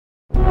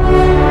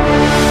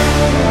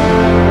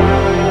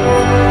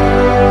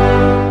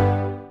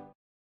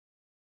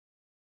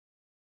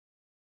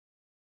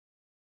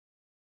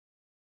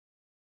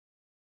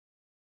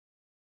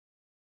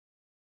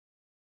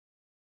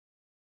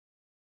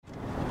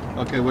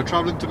Okay, we're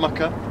travelling to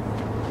Makkah.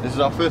 This is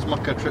our first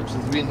Makkah trip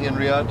since being here in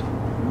Riyadh.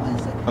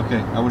 Okay,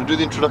 I'm going to do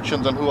the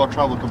introductions on who our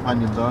travel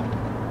companions are.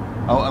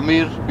 Our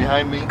Amir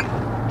behind me,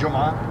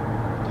 Jum'a,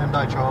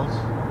 Tendai Charles,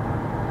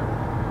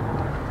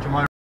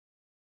 Jum'a,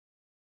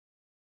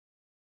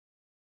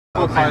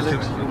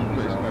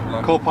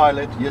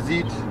 co-pilot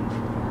Yazid,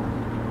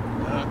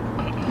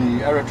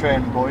 the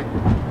Eritrean boy,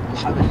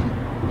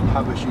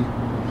 Habashi,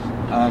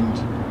 and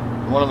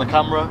the one on the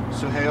camera,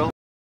 Suhail.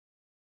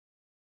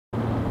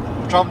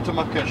 We're traveling to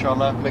Makkah,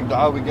 inshallah. Make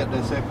dua we get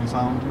there safe and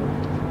sound.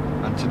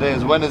 And today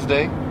is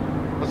Wednesday.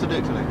 What's the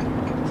date today?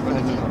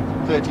 Wednesday,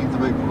 13th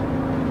of April.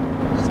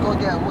 Let's go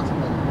get a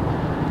watermelon.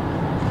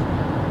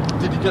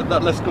 Did you get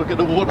that? Let's go get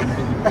a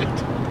watermelon.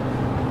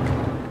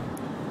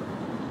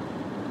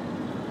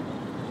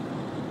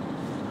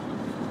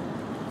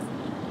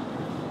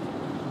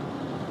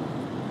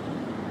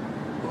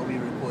 What are we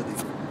recording?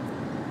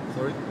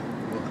 Sorry?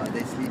 What, are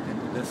they sleeping?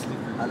 They're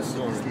sleeping. How long have they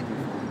been sleeping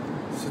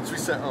for? Since we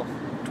set off,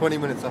 20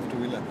 minutes after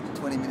we left.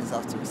 20 minutes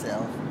after we set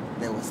off,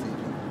 they were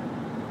sleeping.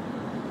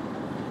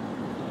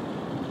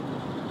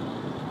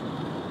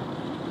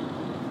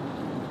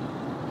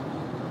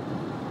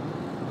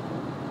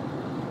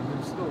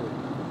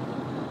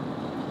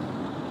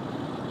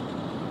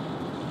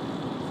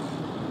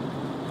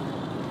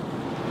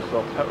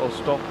 Our petrol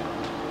stop.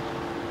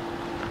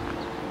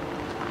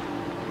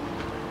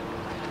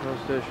 Petrol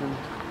station.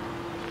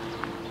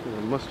 There's a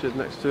masjid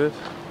next to it.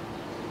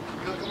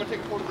 Come and take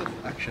a photo of this.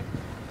 Action.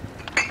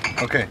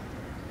 Okay.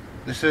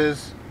 This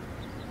is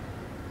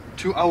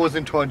 2 hours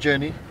into our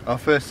journey. Our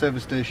first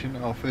service station,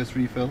 our first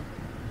refill.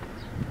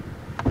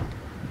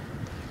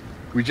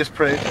 We just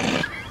prayed. Do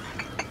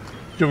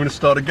you want me to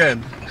start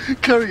again?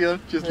 Carry on.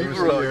 Just leave it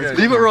rolling.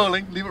 Leave it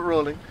rolling. Leave it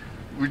rolling.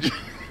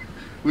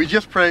 We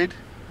just prayed.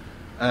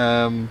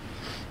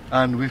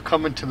 And we've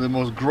come into the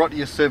most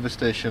grottiest service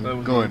station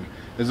going.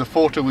 There's a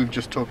photo we've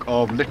just took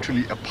of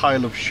literally a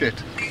pile of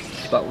shit.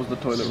 That was the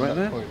toilet right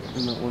there.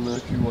 And that one there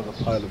was a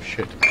pile of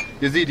shit.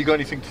 Yazid, you got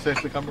anything to say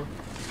to the camera?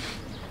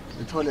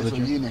 The toilets are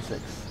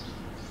unisex.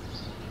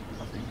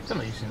 It's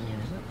not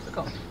unisex. Look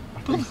up.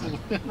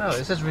 No,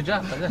 it says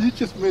Riyadh. You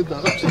just made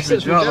that up. It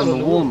says Riyadh on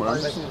the wall, man.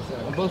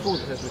 On both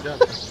walls it says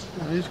Riyadh.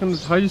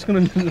 How are you just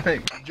gonna Hey,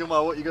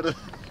 Juma, what you gonna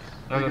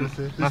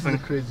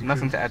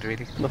Nothing to add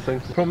really. Nothing.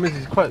 The problem is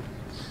he's quite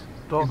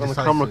dark on the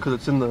camera because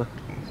it's in the...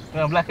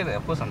 No, I'm black, is it?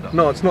 Of course I'm dark.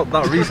 No, it's not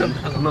that reason.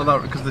 Not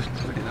that because the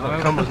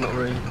camera's not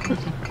very...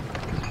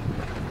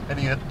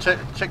 Anyway,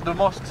 check the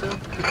mosque too.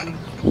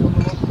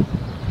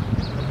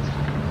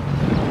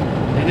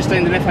 They're just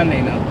staying in the left hand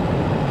lane now.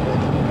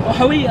 Oh,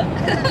 Hawiyah!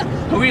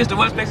 Hawiyah is the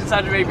worst place in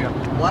Saudi Arabia.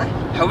 What?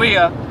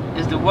 Hawiyah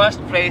is the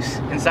worst place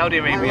in Saudi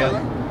Arabia.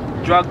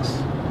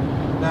 Drugs,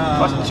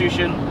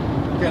 prostitution.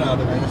 Get out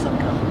of there, that's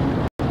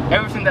uncommon.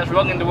 Everything that's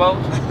wrong in the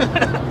world.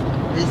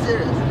 Are you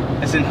serious?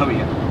 It's in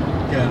Hawiyah.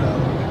 Get out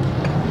of there.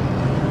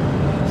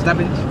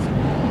 Stabbing.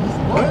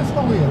 Where is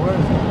Hawiyah? Where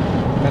is it?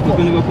 That's what's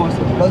going to go past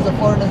it. Was the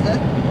foreigners there?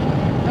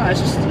 No, it's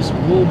just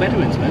all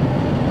Bedouins, man.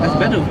 That's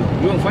Bedouin.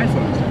 You won't find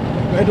foreigners there.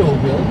 Bedouin.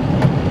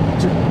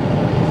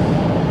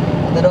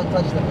 They don't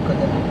touch them because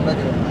they're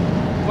Bedouin.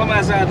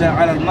 وما زاد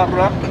على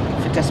المرة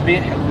في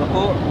تسبيح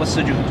الركوع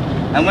والسجود.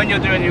 And when you're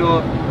doing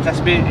your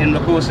tasbih in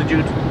ruku' or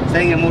sujood,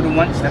 saying it more than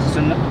once, that's a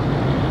sunnah.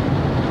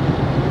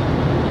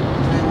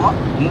 Saying what?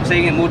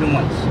 Saying it more than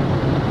once.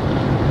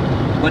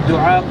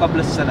 وَالدُّعَاء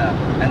قَبْلَ الصَّلَاةِ.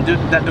 And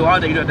that dua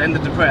that you do at the end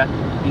of the prayer,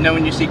 you know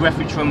when you seek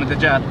refuge from the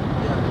Dajjal,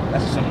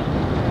 that's a sunnah.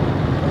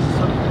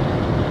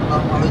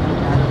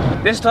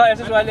 This Taif,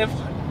 this is where I lived.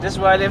 This is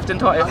where I lived in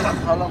Taif.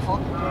 How long for?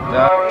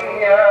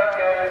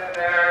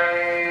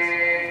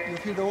 You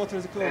feel the water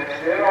is close.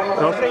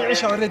 I'm praying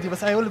Isha already,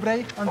 but I will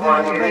pray and then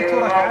I will pray 2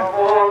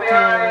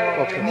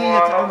 rak'ah to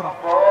Niyyat Umrah.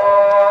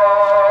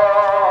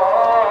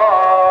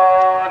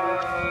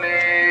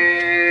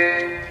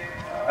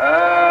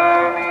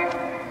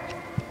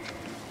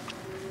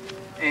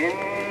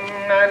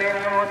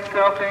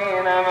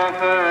 للمتقين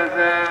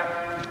مفازا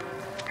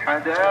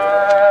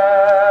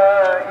حدائق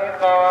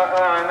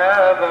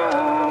وأعنابا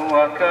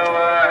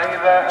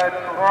وكواعب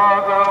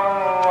أترابا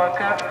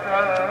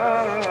وكأسا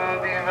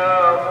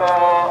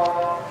دهاقا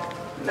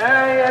لا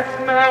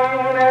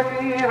يسمعون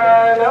فيها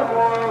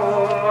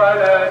لغوا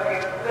ولا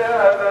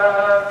كذابا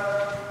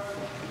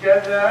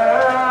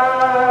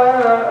جزاء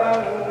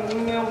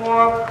من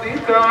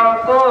ربك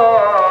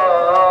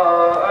عطاء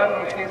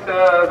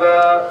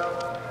حسابا.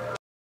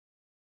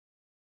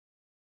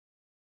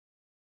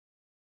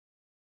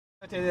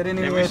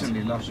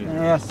 Recently, last year.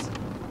 Yes.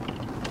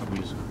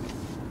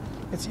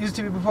 It used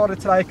to be before.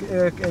 It's like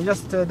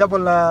just a double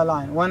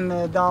line, one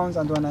downs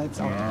and one it's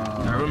out. I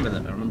remember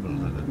that.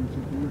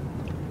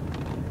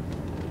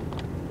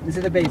 This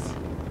is the base.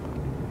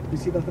 You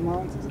see that the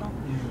mountains now?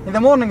 In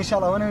the morning,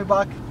 inshallah, when we're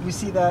back, we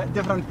see the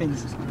different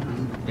things.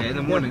 Yeah, in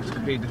the morning it's a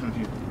completely different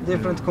view.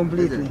 Different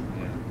completely. Yeah.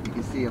 You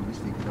can see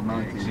obviously the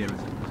mountains. You see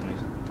everything. It's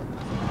amazing.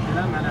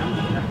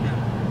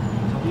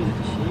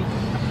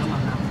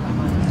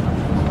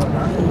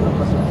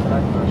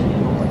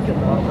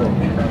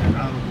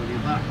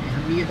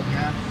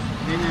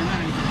 It's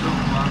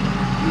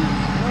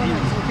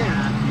okay.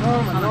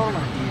 Normal.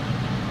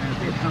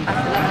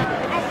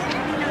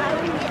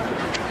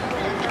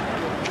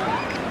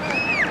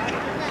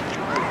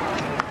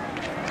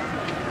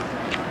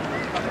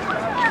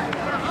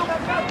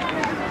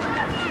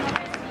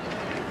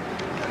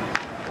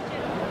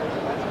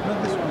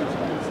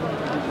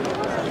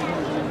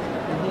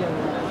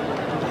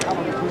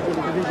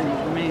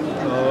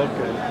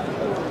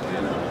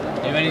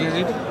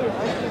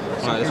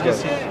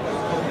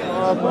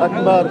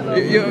 Akbar.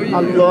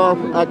 Allah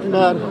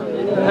Akbar.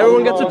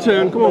 Everyone gets a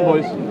turn. Come on,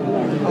 boys.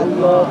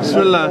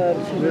 Bismillah.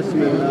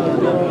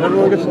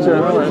 Everyone gets a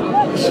turn. All right.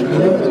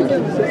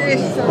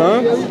 Huh?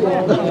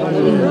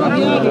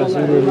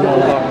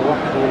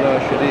 لا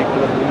شريك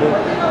له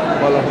الملك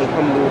وله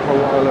الحمد وهو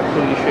على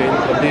كل شيء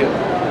قدير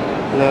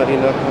لا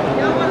إله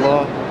إلا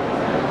الله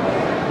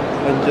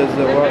أنجز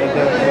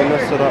وعده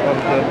ونصر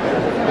عبده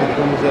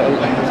وحمز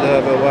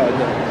الأحزاب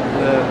وعده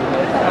لا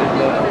إله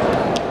إلا الله.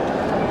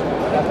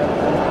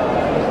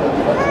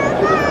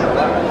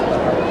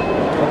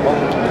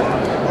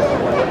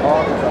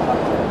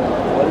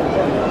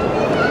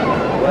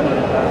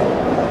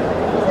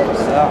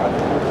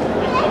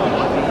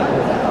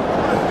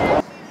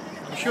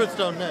 I'm sure it's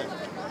down there.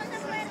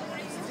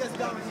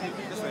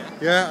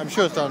 Yeah, I'm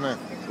sure it's down there.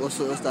 What's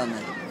down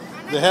there?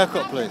 The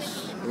haircut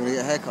place. You're gonna get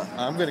a haircut?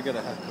 I'm going to get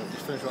a haircut.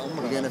 Just finish my Umrah.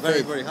 You're I'm getting a very,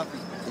 fade? very happy.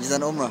 You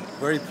done Umrah?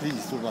 Very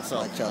pleased with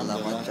myself. MashaAllah,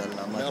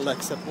 Alhamdulillah. May Allah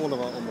accept all of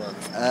our Umrah.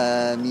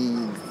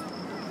 Ameen.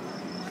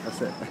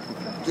 That's it.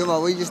 Juma,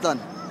 what you just done?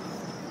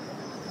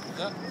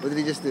 What did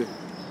he just do?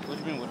 What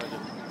do you mean, what I do?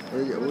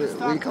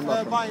 Where you come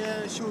back from? Buy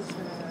shoes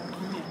from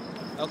me.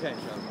 Okay,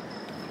 sure.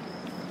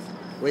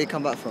 Where you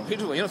come back from?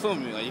 You're not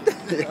filming me, are you?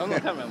 I'm not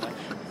a cameraman.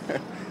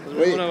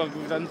 Wait.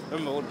 We've done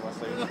Umrah all of us,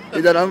 so...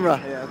 You done Umrah?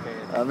 Yeah,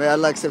 okay. May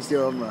Allah accept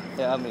your Umrah.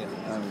 Yeah, I'm here.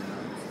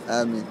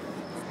 Ameen.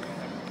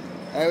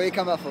 Hey, where you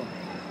come back from?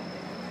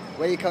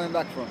 Where you coming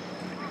back from?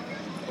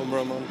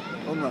 Umrah, man.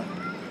 Umrah.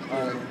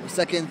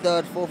 Second,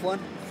 third, fourth one?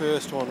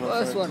 First one.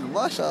 First one,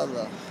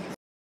 mashallah.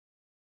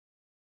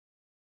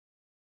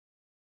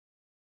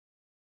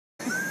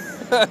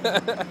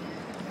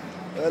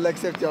 Allah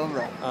accept your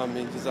Umrah.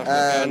 Ameen.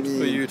 Jazakallah. And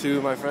for you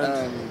too, my friend.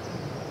 Ameen.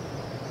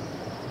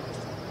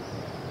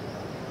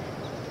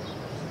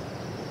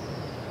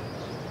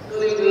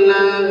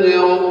 لله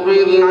رب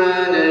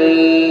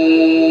العالمين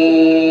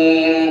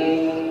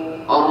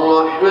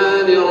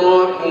الرحمن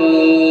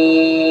الرحيم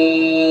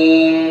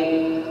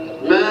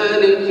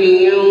مالك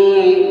يوم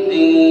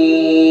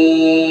الدين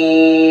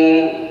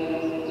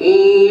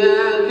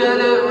إياك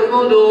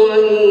نعبد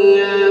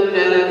وإياك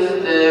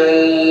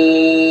نستعين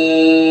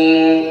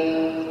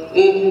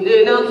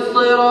اهدنا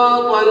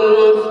الصراط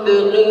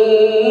المستقيم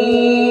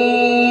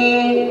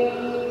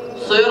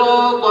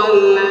صراط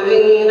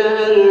الذين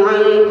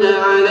أنعمت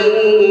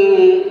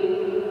عليهم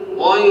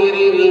غير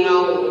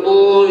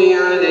المغضوب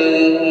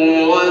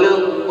عليهم ولا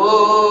الضالين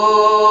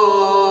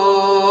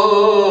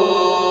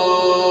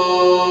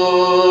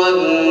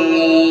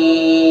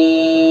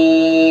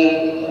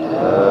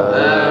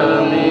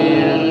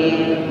آمين.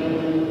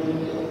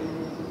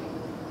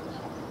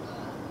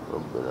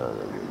 رب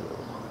العالمين.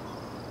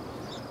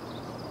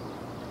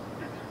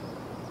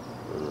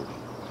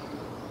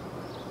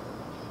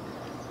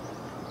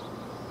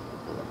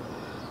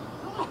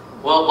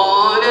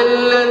 وقال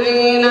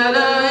الذين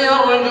لا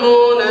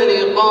يرجون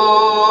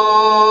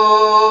لقاءنا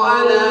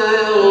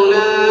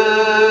لولا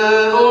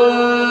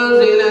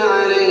أنزل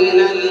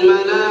علينا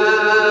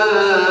الملائكة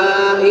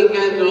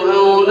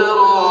أو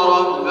نرى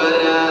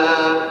ربنا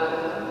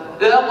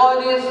لقد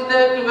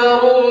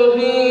استكبروا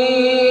في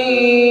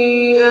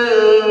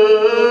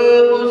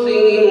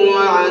أنفسهم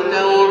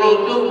وعتوا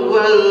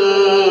عتوا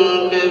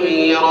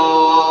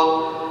كبيرا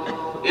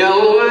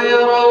يوم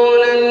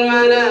يرون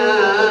الملائكة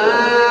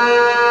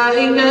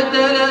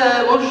لا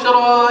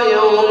بشرى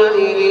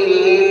يومئذ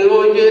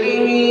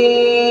للمجرمين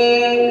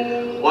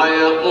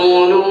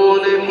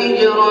ويقولون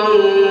حجرا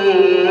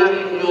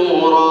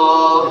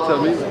محجورا.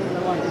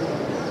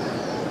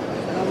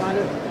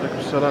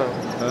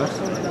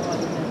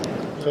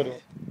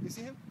 You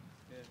see him?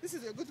 This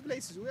is a good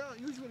place. We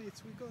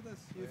go this.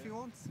 If you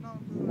want now.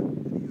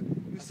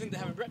 I think they're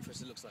having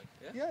breakfast, it looks like.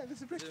 Yeah? Yeah, this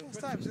is breakfast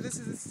time. So this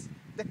is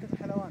Dekkat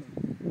Halawani.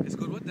 It's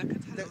called what?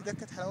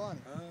 Dekkat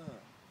Halawani.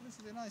 This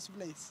is a nice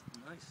place.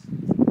 Nice.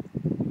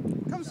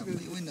 Come to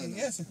the window.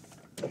 Yes.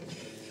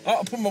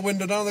 I'll put my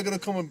window down. They're gonna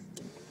come and.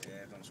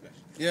 Yeah, from scratch.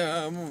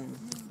 Yeah,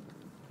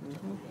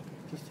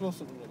 Just throw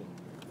something at it.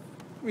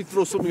 we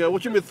throw something out.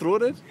 What you mean throw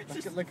it?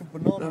 Like a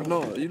banana.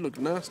 No, you look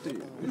nasty.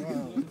 Look at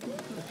it.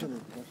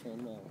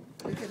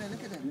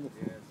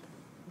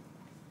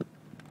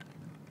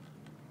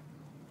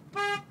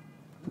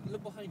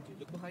 Look behind you.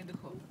 Look behind the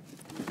car.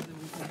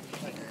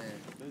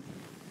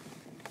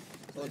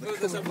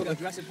 Something like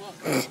Jurassic Park.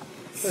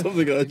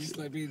 Something like Just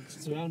like being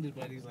surrounded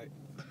by these like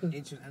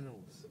ancient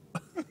animals.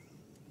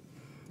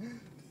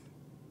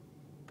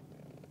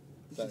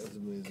 That is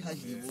amazing.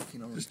 Casually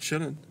walking on. Just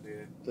chilling.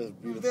 That's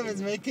beautiful. Tim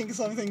is making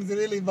something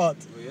really bad.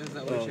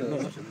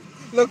 Oh,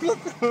 Look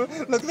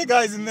at the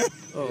guys in there.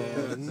 oh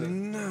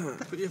no.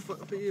 Put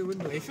your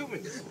window. Are you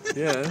filming this?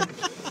 Yeah.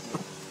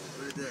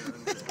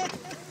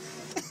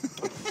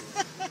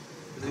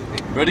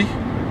 Ready?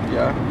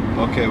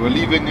 Yeah. Okay, we're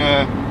leaving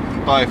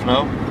Taif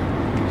now.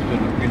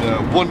 It's been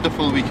a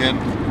wonderful weekend.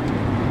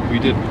 We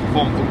did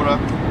perform Umrah.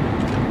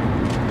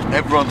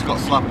 Everyone's got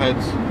slap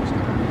heads.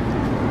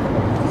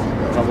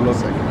 Have a look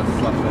at the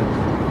slap heads.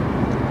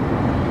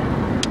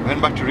 We're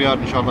heading back to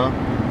Riyadh, inshallah.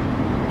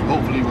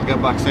 Hopefully we'll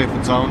get back safe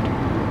and sound.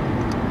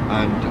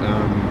 And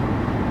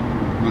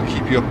we'll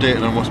keep you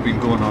updated on what's been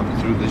going on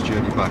through this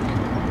journey back.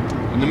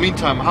 In the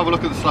meantime, have a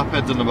look at the slap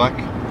heads in the back.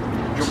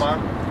 Jumar,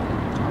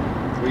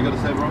 what you got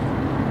to say, bro?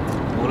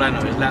 All I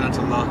know is La'nat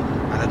Allah.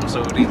 That's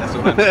all I know.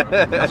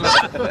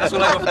 That's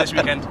all I got for this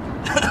weekend.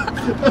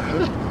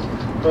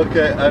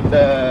 Okay, and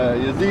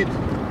Yazid.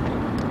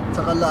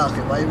 Taqallah,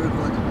 akhi, why are you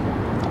recording?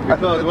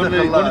 Because when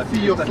they want to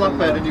see your slap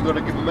head and you got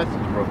to give a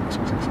message, bro.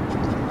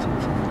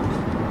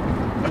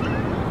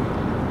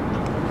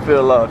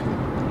 Feel lucky.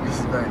 This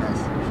is very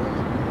nice.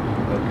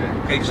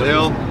 Okay, so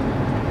y'all,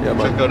 Yeah,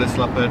 check man. out his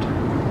slap head.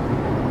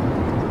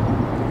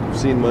 I've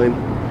seen mine.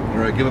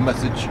 Alright, give a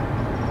message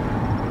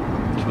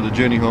for the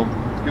journey home.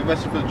 Give a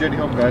message for the journey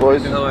home, guys.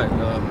 Boys. Today.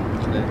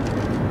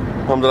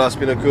 Alhamdulillah, it's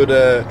been a good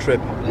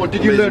trip. What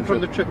did you Amazing learn from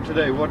the trip. trip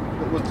today? What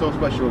was so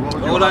special? What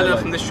was your All I learned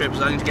highlight? from this trip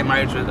is I need to get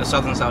married to a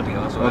southern Saudi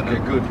girl. So Okay,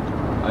 good.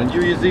 And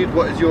you, Yazid,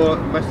 what is your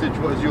message?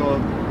 What is your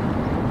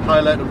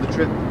highlight of the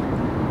trip?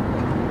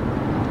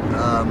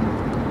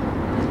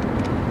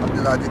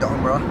 Alhamdulillah, I did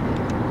Umrah.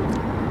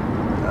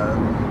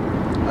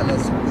 I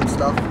learned some good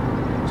stuff.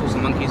 Saw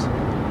some monkeys.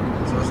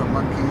 Saw some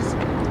monkeys.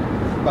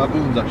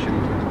 Baboons, actually.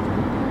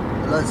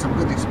 I learned some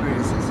good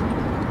experiences,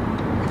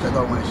 which I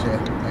don't want to share.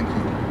 Thank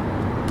you.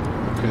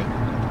 Okay.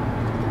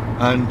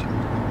 And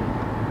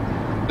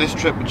this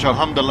trip,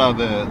 alhamdulillah,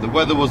 the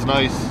weather was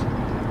nice.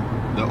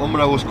 The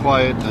Umrah was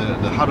quiet.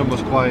 The Haram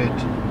was quiet.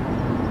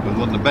 It was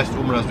one of the best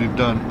Umrahs we've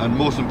done. And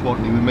most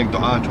importantly, we make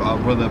dua to our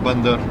brother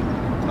Banter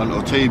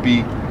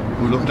Al-Abu-Tayeb,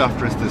 who looked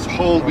after us this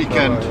whole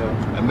weekend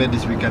and made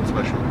this weekend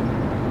special.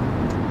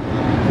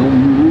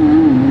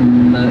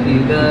 ثم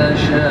إذا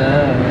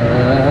شاء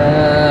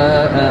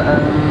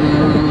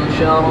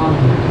أنشره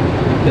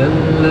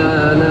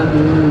كلا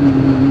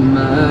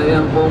لما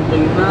يقض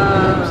ما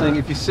I'm saying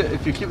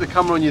if you keep the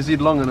camera on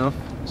Yazid long enough,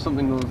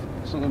 something will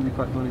be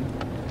quite funny.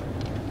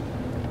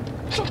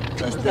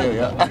 That's there,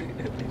 yeah.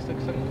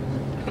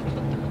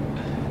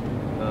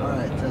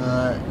 Alright,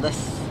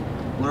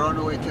 we're on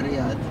our way to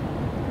Riyadh.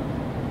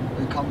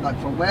 We come back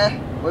from where?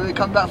 Where we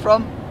come back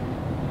from?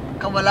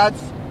 Come on,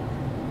 lads.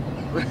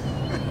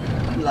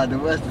 Lad, the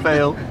worst.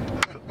 Fail.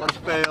 Let's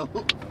fail.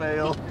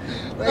 Fail.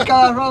 Where you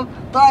coming from?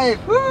 Taif.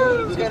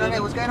 What's going on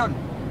here? What's going on?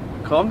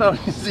 Calm down,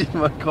 Yazid,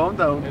 man. Calm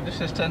down. This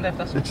says turn left.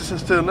 That's It just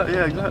says turn left.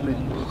 Yeah, exactly.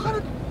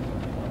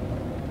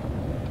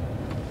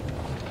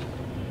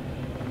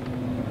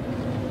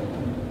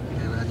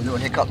 Yeah, we had a little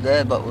hiccup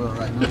there, but we're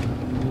alright now.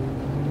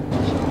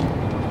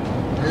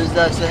 Who's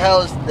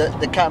Suhail's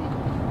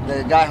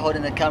the guy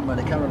holding the cameraman.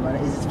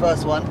 Is his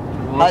first one.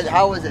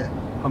 How was it?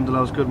 Alhamdulillah,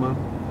 it was good, man.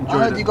 I heard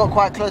Enjoyed you it. got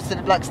quite close to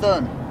the black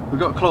stone. We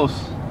got close.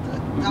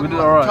 Tell We me did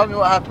alright. Tell me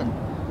what happened.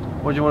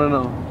 What do you want to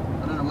know?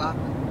 I don't know what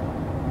happened.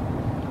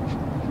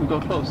 We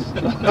got close.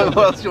 What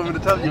else do you want me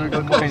to tell you? We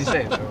got what can you close.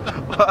 say?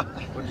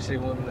 What did you say?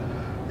 What?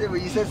 Yeah,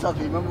 but you said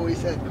something. Remember what you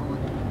said? Come on.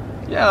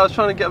 Yeah, I was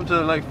trying to get them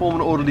to like form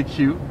an orderly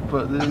queue,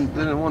 but they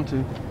didn't want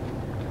to.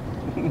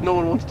 No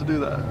one wants to do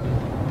that.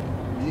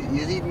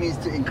 Yazid means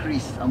to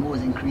increase. I'm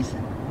always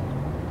increasing.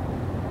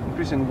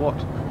 Increasing what?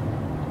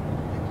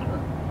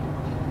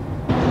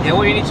 Yeah,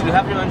 what you need to do,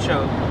 have your own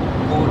show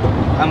called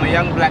I'm a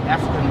Young Black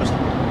African Muslim.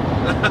 I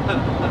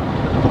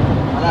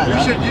like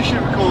that. You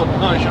should record.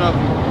 No, you should have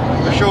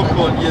a show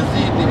called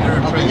Yazid the I'm a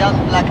Eritrean. young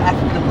black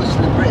African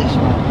Muslim British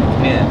man.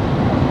 Yeah.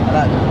 I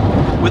like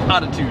that. With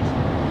attitude.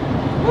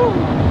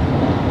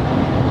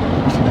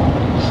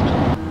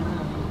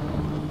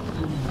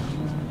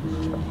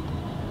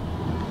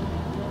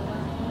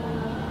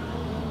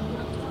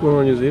 What's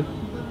going on, Yazid?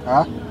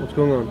 Huh? What's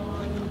going on?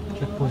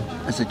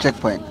 It's a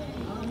checkpoint.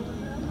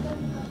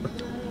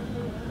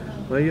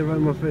 Why are you getting right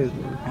in my face,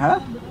 man? Huh?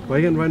 Why are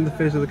you getting right in the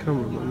face of the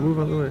camera, man? Move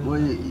out the way.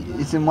 Well,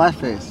 it's in my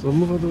face. Well,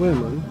 move out the way,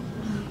 man.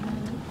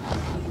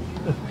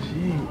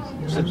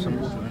 Jeez. Sip some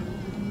water.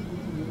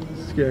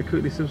 Yeah,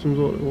 quickly sip some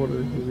water,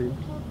 Yazid.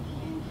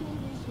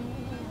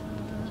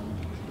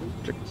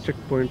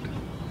 Checkpoint.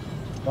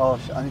 Oh,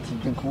 I need to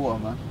drink water,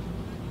 man.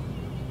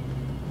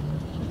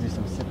 Let's do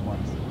some sip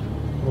ones.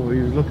 Oh,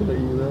 he was looking at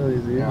you there,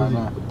 Yazid. Yeah, I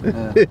know.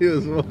 Yeah. He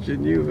was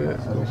watching you, man.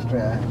 I go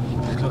straight ahead.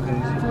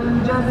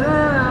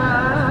 جزاء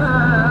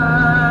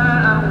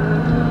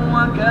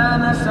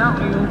وكان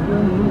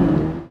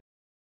سعيكم